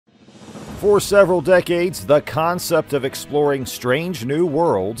For several decades, the concept of exploring strange new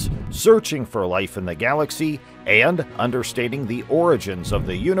worlds, searching for life in the galaxy, and understanding the origins of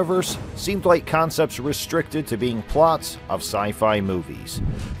the universe seemed like concepts restricted to being plots of sci-fi movies.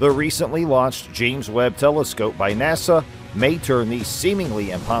 The recently launched James Webb Telescope by NASA may turn these seemingly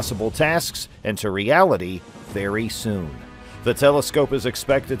impossible tasks into reality very soon. The telescope is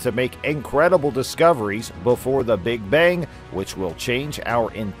expected to make incredible discoveries before the Big Bang, which will change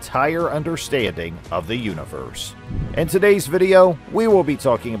our entire understanding of the universe. In today's video, we will be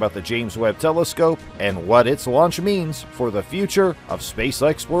talking about the James Webb Telescope and what its launch means for the future of space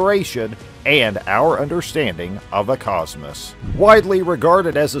exploration and our understanding of the cosmos. Widely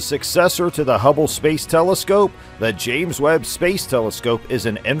regarded as a successor to the Hubble Space Telescope, the James Webb Space Telescope is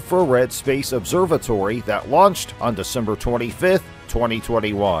an infrared space observatory that launched on December 25th,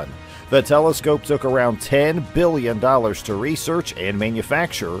 2021. The telescope took around $10 billion to research and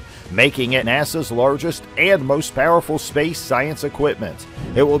manufacture, making it NASA's largest and most powerful space science equipment.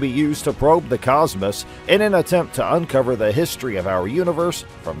 It will be used to probe the cosmos in an attempt to uncover the history of our universe,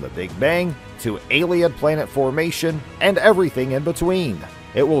 from the Big Bang to alien planet formation and everything in between.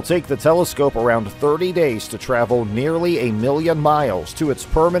 It will take the telescope around 30 days to travel nearly 1,000,000 miles to its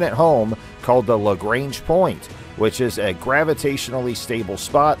permanent home called the Lagrange Point, which is a gravitationally stable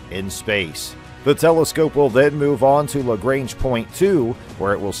spot in space. The telescope will then move on to Lagrange Point 2,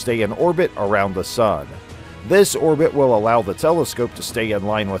 where it will stay in orbit around the Sun. This orbit will allow the telescope to stay in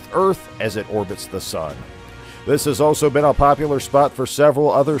line with Earth as it orbits the Sun. This has also been a popular spot for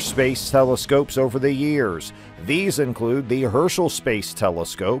several other space telescopes over the years. These include the Herschel Space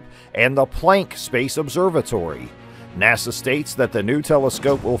Telescope and the Planck Space Observatory. NASA states that the new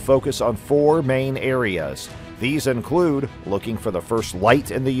telescope will focus on 4 main areas. These include looking for the first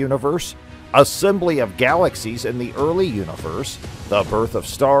light in the universe, assembly of galaxies in the early universe, the birth of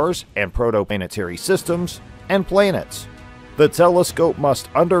stars and protoplanetary systems, and planets. The telescope must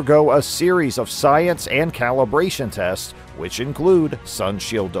undergo a series of science and calibration tests, which include sun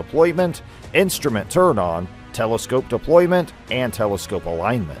shield deployment, instrument turn-on, telescope deployment, and telescope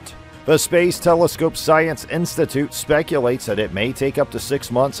alignment. The Space Telescope Science Institute speculates that it may take up to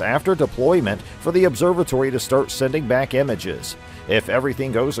 6 months after deployment for the observatory to start sending back images. If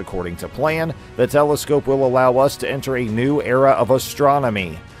everything goes according to plan, the telescope will allow us to enter a new era of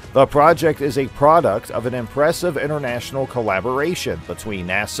astronomy. The project is a product of an impressive international collaboration between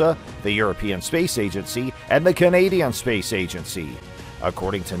NASA, the European Space Agency, and the Canadian Space Agency.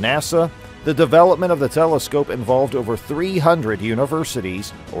 According to NASA, the development of the telescope involved over 300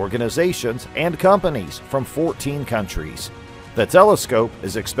 universities, organizations, and companies from 14 countries. The telescope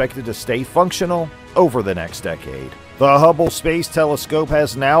is expected to stay functional over the next decade. The Hubble Space Telescope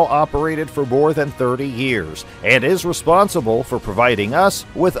has now operated for more than 30 years and is responsible for providing us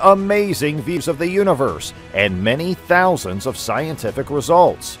with amazing views of the universe and many thousands of scientific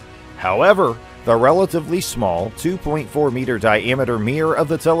results. However, the relatively small 2.4-meter diameter mirror of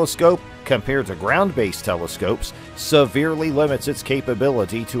the telescope, compared to ground-based telescopes, severely limits its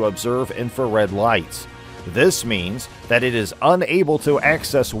capability to observe infrared light. This means that it is unable to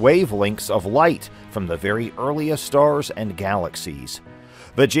access wavelengths of light from the very earliest stars and galaxies.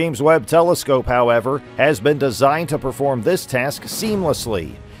 The James Webb Telescope, however, has been designed to perform this task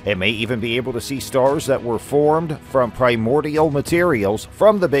seamlessly. It may even be able to see stars that were formed from primordial materials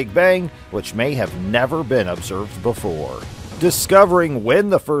from the Big Bang, which may have never been observed before. Discovering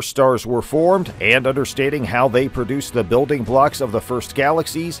when the first stars were formed and understanding how they produced the building blocks of the first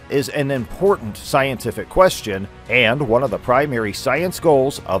galaxies is an important scientific question and one of the primary science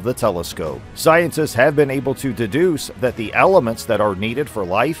goals of the telescope. Scientists have been able to deduce that the elements that are needed for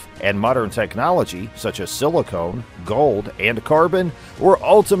life and modern technology, such as silicon, gold, and carbon, were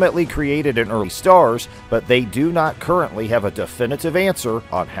ultimately created in early stars, but they do not currently have a definitive answer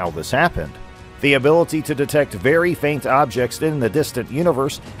on how this happened. The ability to detect very faint objects in the distant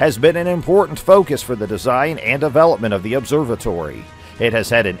universe has been an important focus for the design and development of the observatory. It has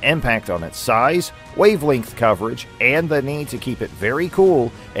had an impact on its size, wavelength coverage, and the need to keep it very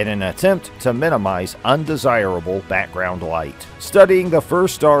cool in an attempt to minimize undesirable background light. Studying the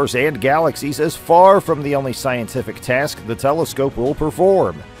first stars and galaxies is far from the only scientific task the telescope will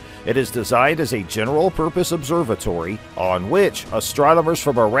perform. It is designed as a general-purpose observatory on which astronomers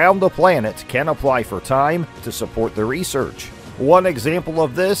from around the planet can apply for time to support the research. One example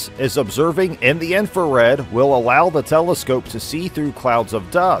of this is observing in the infrared will allow the telescope to see through clouds of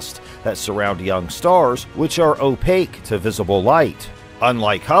dust that surround young stars, which are opaque to visible light.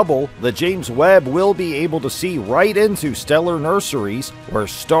 Unlike Hubble, the James Webb will be able to see right into stellar nurseries where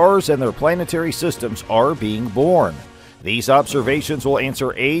stars and their planetary systems are being born. These observations will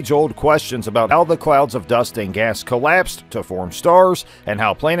answer age-old questions about how the clouds of dust and gas collapsed to form stars and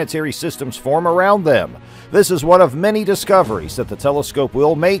how planetary systems form around them. This is one of many discoveries that the telescope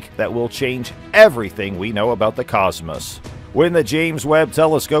will make that will change everything we know about the cosmos. When the James Webb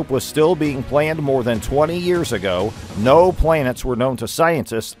Telescope was still being planned more than 20 years ago, no planets were known to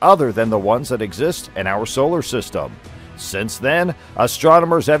scientists other than the ones that exist in our solar system. Since then,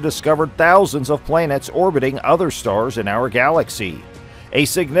 astronomers have discovered thousands of planets orbiting other stars in our galaxy. A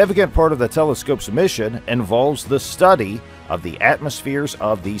significant part of the telescope's mission involves the study of the atmospheres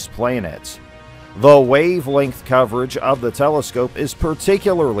of these planets. The wavelength coverage of the telescope is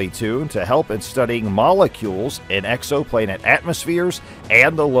particularly tuned to help in studying molecules in exoplanet atmospheres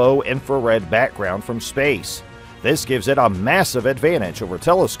and the low infrared background from space. This gives it a massive advantage over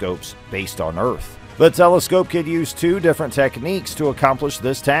telescopes based on Earth. The telescope can use two different techniques to accomplish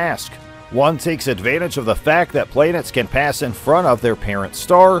this task. One takes advantage of the fact that planets can pass in front of their parent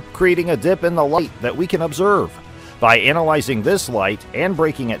star, creating a dip in the light that we can observe. By analyzing this light and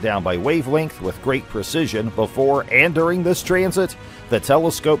breaking it down by wavelength with great precision before and during this transit, the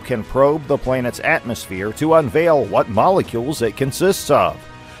telescope can probe the planet's atmosphere to unveil what molecules it consists of.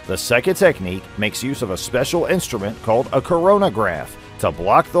 The second technique makes use of a special instrument called a coronagraph to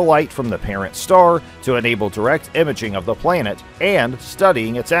block the light from the parent star to enable direct imaging of the planet and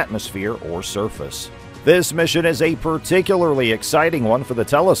studying its atmosphere or surface. This mission is a particularly exciting one for the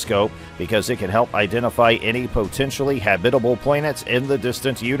telescope because it can help identify any potentially habitable planets in the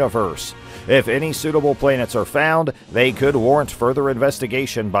distant universe. If any suitable planets are found, they could warrant further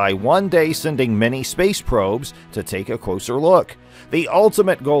investigation by one day sending many space probes to take a closer look. The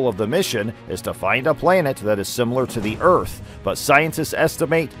ultimate goal of the mission is to find a planet that is similar to the Earth, but scientists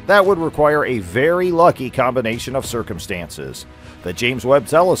estimate that would require a very lucky combination of circumstances. The James Webb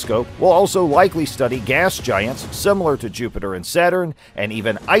Telescope will also likely study gas giants similar to Jupiter and Saturn, and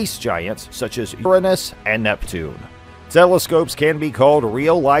even ice giants such as Uranus and Neptune. Telescopes can be called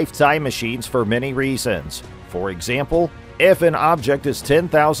real-life time machines for many reasons. For example, if an object is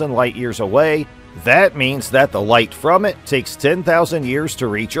 10,000 light-years away, that means that the light from it takes 10,000 years to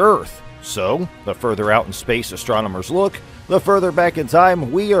reach Earth. So, the further out in space astronomers look, the further back in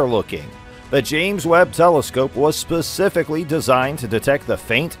time we are looking. The James Webb Telescope was specifically designed to detect the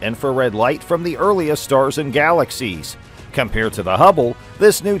faint infrared light from the earliest stars and galaxies. Compared to the Hubble,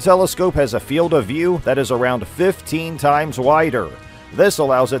 this new telescope has a field of view that is around 15 times wider. This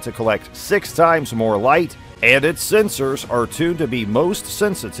allows it to collect 6 times more light, and its sensors are tuned to be most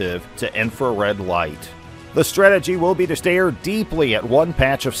sensitive to infrared light. The strategy will be to stare deeply at one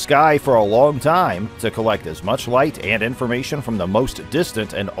patch of sky for a long time to collect as much light and information from the most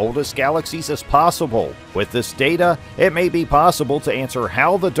distant and oldest galaxies as possible. With this data, it may be possible to answer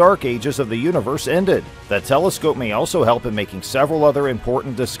how the dark ages of the universe ended. The telescope may also help in making several other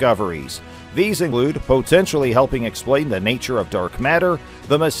important discoveries. These include potentially helping explain the nature of dark matter,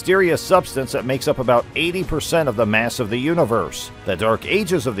 the mysterious substance that makes up about 80% of the mass of the universe. The dark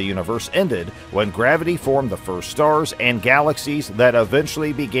ages of the universe ended when gravity formed the first stars and galaxies that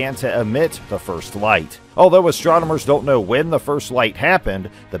eventually began to emit the first light. Although astronomers don't know when the first light happened,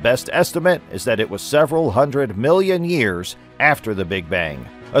 the best estimate is that it was several hundred million years after the Big Bang.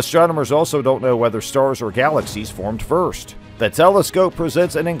 Astronomers also don't know whether stars or galaxies formed first. The telescope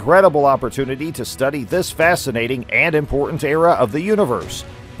presents an incredible opportunity to study this fascinating and important era of the universe,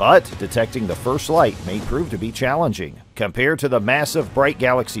 but detecting the first light may prove to be challenging. Compared to the massive bright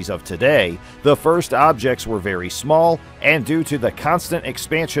galaxies of today, the first objects were very small, and due to the constant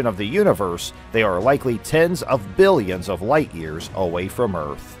expansion of the universe, they are likely tens of billions of light years away from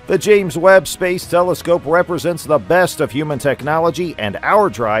Earth. The James Webb Space Telescope represents the best of human technology and our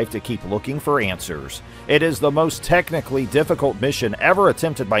drive to keep looking for answers. It is the most technically difficult mission ever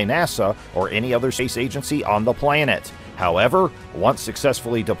attempted by NASA or any other space agency on the planet. However, once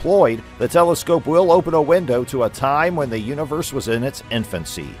successfully deployed, the telescope will open a window to a time when the universe was in its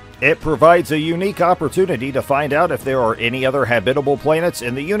infancy. It provides a unique opportunity to find out if there are any other habitable planets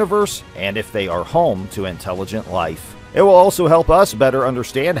in the universe and if they are home to intelligent life. It will also help us better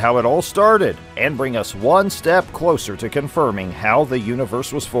understand how it all started and bring us one step closer to confirming how the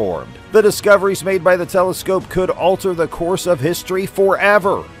universe was formed. The discoveries made by the telescope could alter the course of history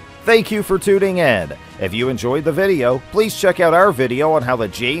forever. Thank you for tuning in. If you enjoyed the video, please check out our video on how the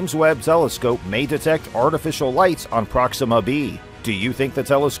James Webb Telescope may detect artificial lights on Proxima b. Do you think the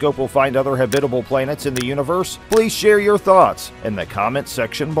telescope will find other habitable planets in the universe? Please share your thoughts in the comments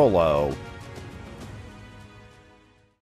section below.